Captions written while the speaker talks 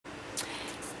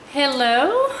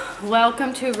Hello,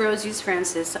 welcome to Rosie's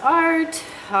Francis Art.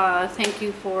 Thank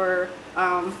you for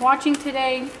watching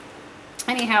today.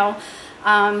 Anyhow,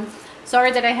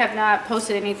 sorry that I have not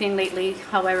posted anything lately,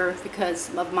 however,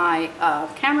 because of my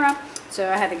camera. So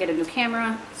I had to get a new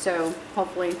camera, so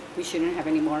hopefully we shouldn't have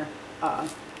any more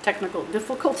technical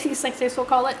difficulties, like they so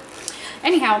call it.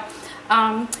 Anyhow,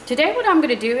 today what I'm going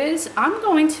to do is I'm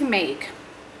going to make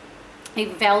a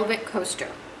velvet coaster,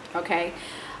 okay?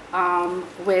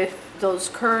 With those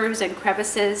curves and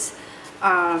crevices.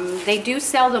 They do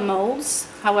sell the molds.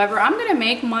 However, I'm going to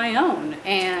make my own,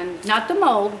 and not the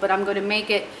mold, but I'm going to make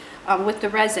it with the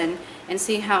resin and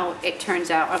see how it turns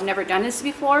out. I've never done this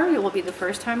before. It will be the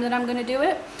first time that I'm going to do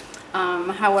it.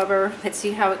 However, let's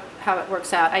see how it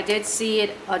works out. I did see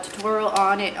a tutorial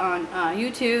on it on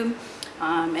YouTube,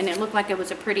 and it looked like it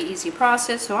was a pretty easy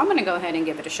process, so I'm going to go ahead and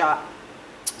give it a shot.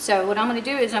 So what I'm going to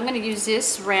do is I'm going to use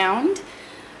this round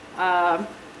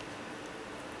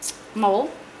mold,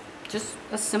 just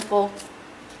a simple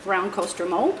round coaster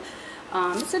mold.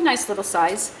 It's a nice little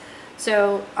size.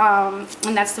 So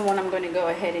and that's the one I'm going to go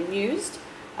ahead and use.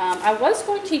 I was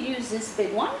going to use this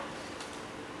big one,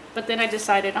 but then I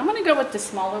decided I'm going to go with the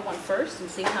smaller one first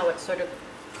and see how it sort of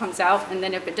comes out, and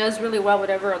then if it does really well,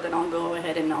 whatever, then I'll go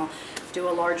ahead and I'll do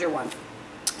a larger one.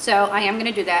 So I am going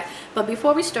to do that. But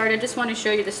before we start, I just want to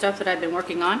show you the stuff that I've been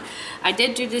working on. I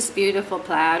did do this beautiful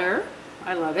platter.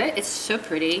 I love it. It's so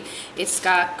pretty. It's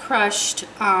got crushed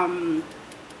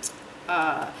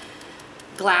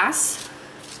glass,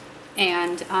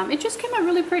 and it just came out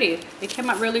really pretty. It came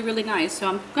out really, really nice. So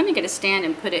I'm going to get a stand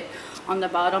and put it on the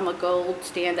bottom, a gold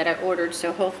stand that I ordered.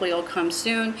 So hopefully it'll come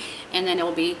soon, and then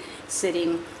it'll be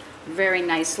sitting very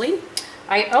nicely.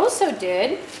 I also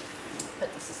did,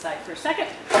 put this aside for a second,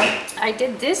 I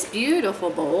did this beautiful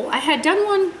bowl. I had done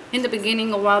one in the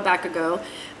beginning a while back ago,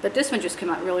 but this one just came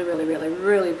out really, really, really,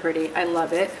 really pretty. I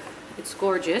love it. It's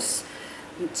gorgeous.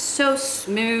 It's so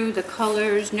smooth, the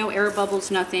colors, no air bubbles,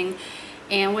 nothing.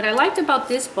 And what I liked about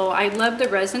this bowl, I love the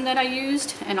resin that I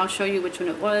used, and I'll show you which one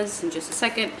it was in just a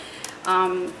second.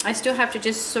 I still have to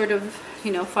just sort of,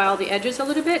 you know, file the edges a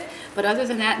little bit, but other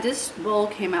than that, this bowl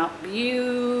came out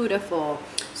beautiful.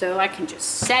 So I can just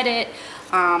set it.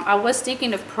 I was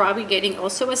thinking of probably getting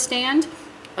also a stand,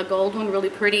 a gold one, really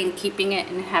pretty, and keeping it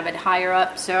and have it higher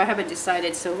up. So I haven't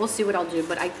decided, so we'll see what I'll do,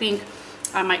 but I think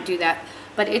I might do that.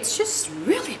 But it's just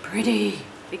really pretty.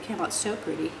 It came out so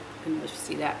pretty. I don't know if you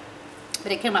see that,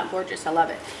 but it came out gorgeous. I love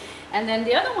it. And then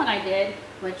the other one I did,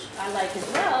 which I like as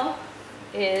well,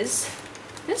 is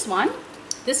this one.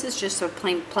 This is just a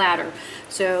plain platter.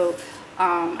 So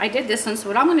I did this one. So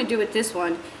what I'm going to do with this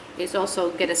one is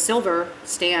also get a silver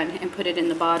stand and put it in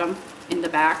the bottom, in the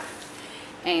back,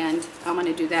 and I'm going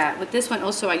to do that. With this one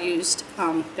also I used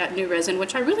that new resin,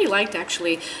 which I really liked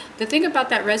actually. The thing about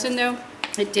that resin though,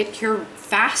 it did cure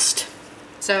fast,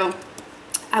 so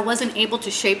I wasn't able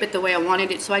to shape it the way I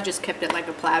wanted it, so I just kept it like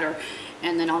a platter,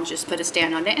 and then I'll just put a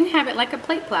stand on it and have it like a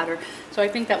plate platter. So I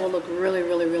think that will look really,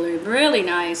 really, really, really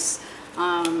nice.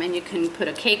 And you can put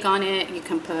a cake on it, you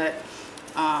can put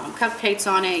cupcakes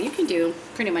on it, you can do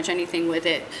pretty much anything with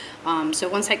it. So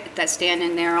once I get that stand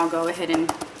in there, I'll go ahead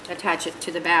and attach it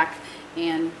to the back,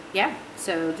 and yeah,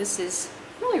 so this is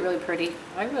really, really pretty.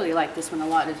 I really like this one a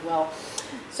lot as well.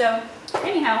 So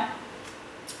anyhow,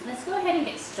 let's go ahead and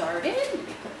get started. Let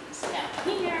me put this down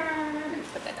here, let me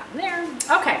put that down there.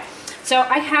 Okay, so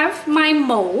I have my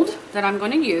mold that I'm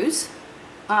going to use.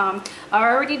 I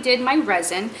already did my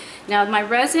resin. Now my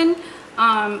resin,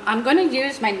 I'm going to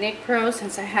use my Nick Pro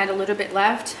since I had a little bit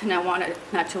left, and I wanted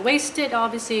not to waste it,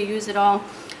 obviously, use it all.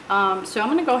 So I'm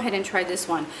going to go ahead and try this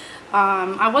one.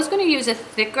 I was going to use a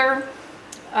thicker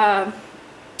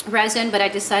resin, but I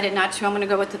decided not to. I'm going to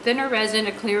go with the thinner resin,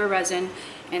 a clearer resin,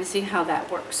 and see how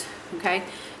that works. Okay,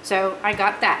 so I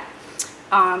got that.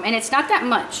 And it's not that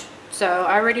much, so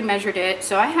I already measured it.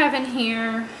 So I have in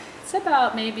here, it's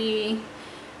about maybe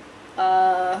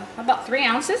about 3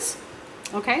 ounces,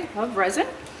 okay, of resin.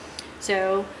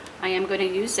 So I am going to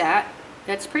use that.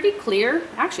 That's pretty clear.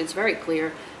 Actually, it's very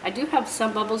clear. I do have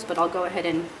some bubbles, but I'll go ahead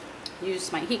and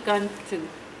use my heat gun to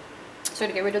sort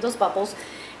of get rid of those bubbles.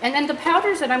 And then the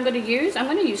powders that I'm going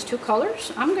to use 2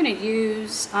 colors. I'm going to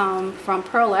use from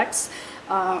Pearl-Ex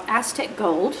Aztec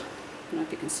Gold. I don't know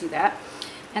if you can see that.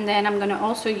 And then I'm going to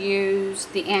also use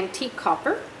the Antique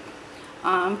Copper.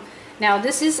 Now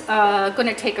this is going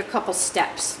to take a couple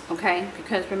steps, okay?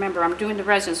 Because remember, I'm doing the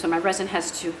resin, so my resin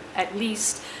has to at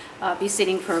least be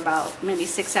sitting for about maybe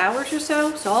 6 hours or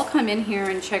so. So I'll come in here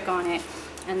and check on it,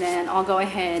 and then I'll go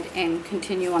ahead and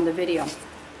continue on the video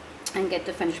and get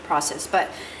the finished process.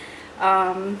 But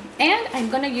and I'm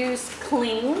going to use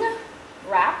clean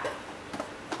wrap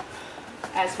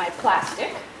as my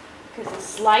plastic because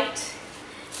it's light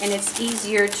and it's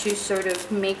easier to sort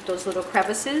of make those little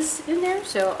crevices in there.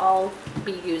 So I'll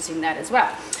be using that as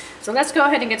well. So let's go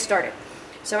ahead and get started.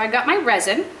 So I got my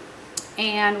resin,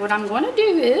 and what I'm going to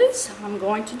do is I'm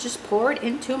going to just pour it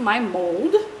into my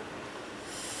mold.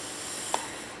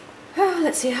 Oh,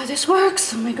 let's see how this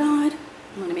works. Oh my God.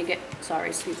 Let me get, sorry,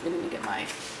 excuse me, let me get my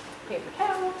paper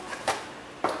towel.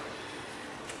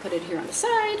 Put it here on the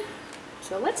side.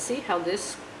 So let's see how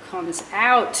this comes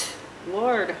out.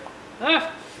 Lord,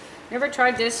 ugh, never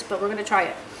tried this, but we're gonna try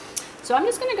it. So I'm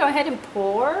just gonna go ahead and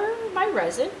pour my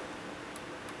resin.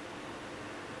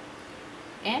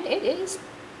 And it is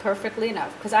perfectly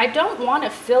enough because I don't want to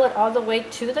fill it all the way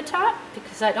to the top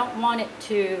because I don't want it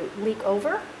to leak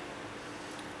over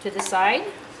to the side.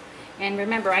 And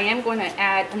remember, I am going to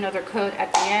add another coat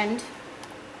at the end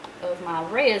of my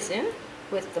resin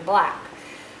with the black.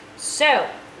 So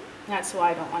that's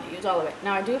why I don't want to use all of it.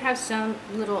 Now I do have some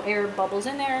little air bubbles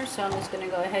in there, so I'm just going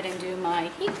to go ahead and do my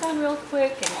heat gun real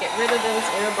quick and get rid of those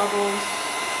air bubbles.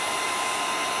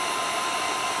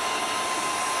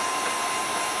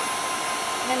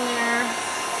 In there.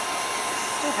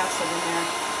 Still have some in there.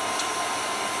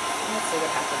 Let's see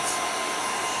what happens.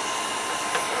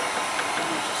 Let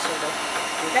me just sort of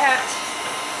do that.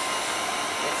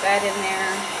 Get that in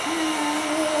there.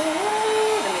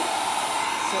 Let me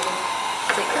sort of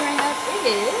say clearing up.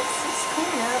 It is. It's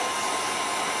clearing up.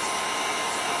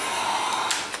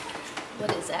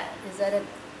 What is that? Is that a,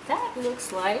 that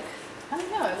looks like, I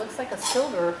don't know, it looks like a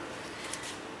silver.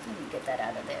 Let me get that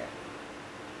out of there.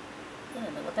 I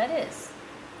don't know what that is.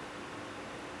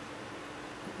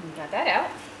 Got that out.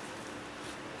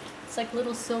 It's like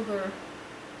little silver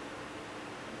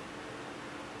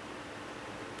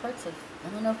parts of, I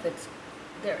don't know if it's,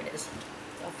 there it is.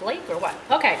 A flake or what?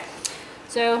 Okay.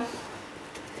 So,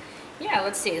 yeah,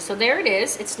 let's see. So there it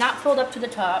is. It's not filled up to the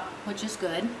top, which is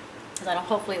good. Because I don't,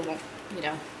 hopefully it won't, you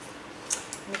know.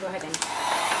 Let me go ahead and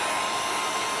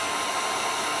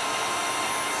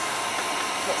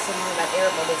get some more of that air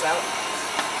bubbles out.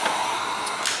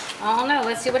 I don't know.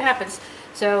 Let's see what happens.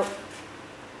 So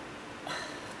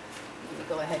let me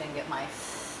go ahead and get my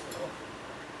little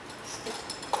stick.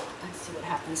 Let's see what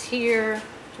happens here.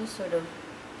 Just sort of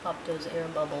pop those air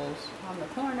bubbles on the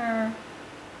corner.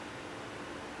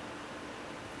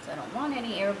 So I don't want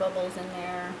any air bubbles in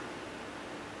there.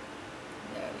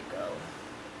 There we go.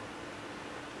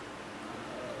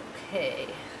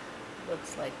 Okay.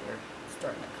 Looks like we're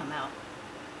starting to come out.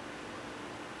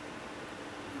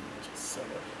 Just sort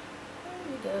of,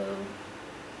 there we go.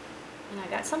 And I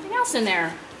got something else in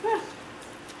there. Huh.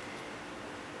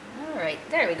 All right,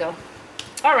 there we go.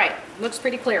 All right, looks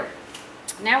pretty clear.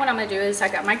 Now what I'm gonna do is I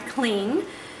got my cling.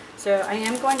 So I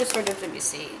am going to sort of, let me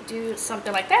see, do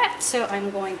something like that. So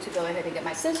I'm going to go ahead and get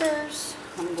my scissors.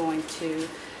 I'm going to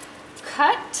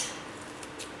cut.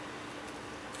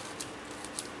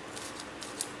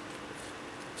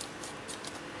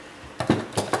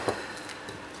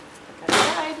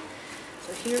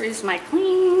 Here is my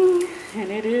cling,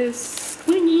 and it is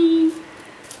clingy.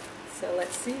 So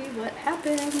let's see what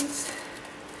happens.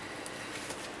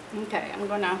 Okay, I'm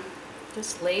gonna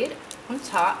just lay it on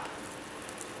top,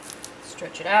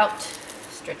 stretch it out,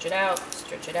 stretch it out,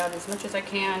 stretch it out as much as I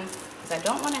can, because I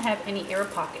don't want to have any air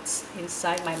pockets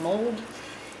inside my mold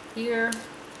here,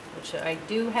 which I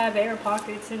do have air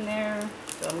pockets in there.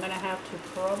 So I'm gonna have to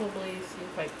probably see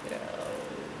if I could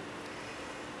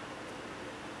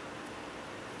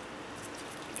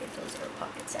get those air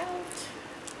pockets out.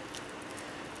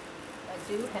 I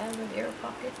do have an air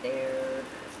pocket there.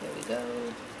 There we go.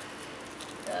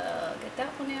 Get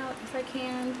that one out if I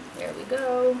can. There we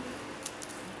go.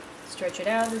 Stretch it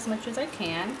out as much as I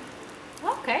can.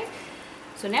 Okay.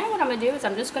 So now what I'm going to do is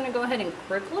I'm just going to go ahead and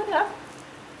crinkle it up.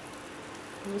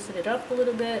 Loosen it up a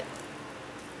little bit.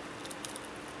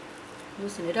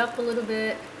 Loosen it up a little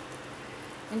bit.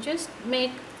 And just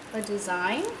make a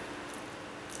design.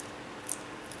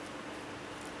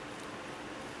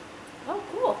 Oh,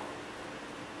 cool.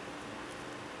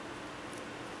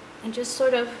 And just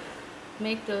sort of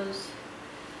make those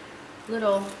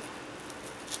little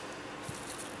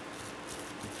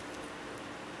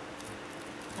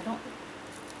I don't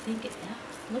think it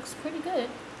looks pretty good.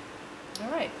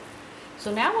 All right.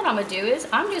 So now what I'm going to do is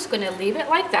I'm just going to leave it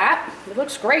like that. It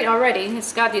looks great already.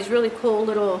 It's got these really cool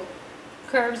little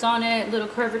curves on it, little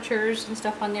curvatures and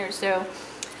stuff on there. So,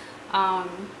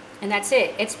 and that's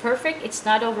it. It's perfect. It's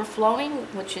not overflowing,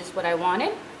 which is what I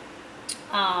wanted.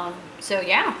 So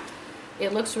yeah,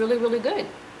 it looks really, really good.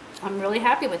 I'm really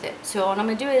happy with it. So what I'm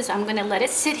going to do is I'm going to let it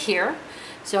sit here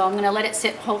So I'm gonna let it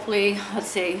sit, hopefully, let's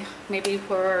see, maybe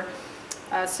for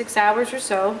 6 hours or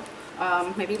so,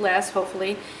 maybe less,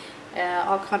 hopefully.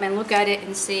 I'll come and look at it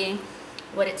and see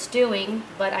what it's doing,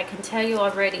 but I can tell you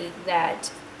already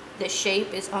that the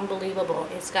shape is unbelievable.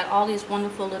 It's got all these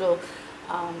wonderful little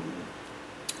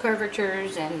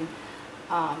curvatures and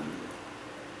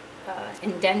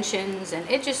indentions, and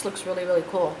it just looks really, really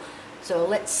cool. So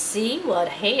let's see what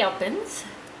happens.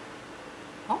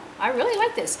 Oh, I really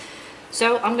like this.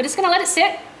 So I'm just gonna let it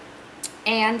sit,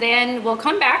 and then we'll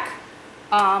come back.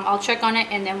 I'll check on it,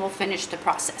 and then we'll finish the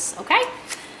process, okay?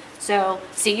 So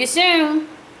see you soon.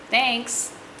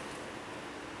 Thanks.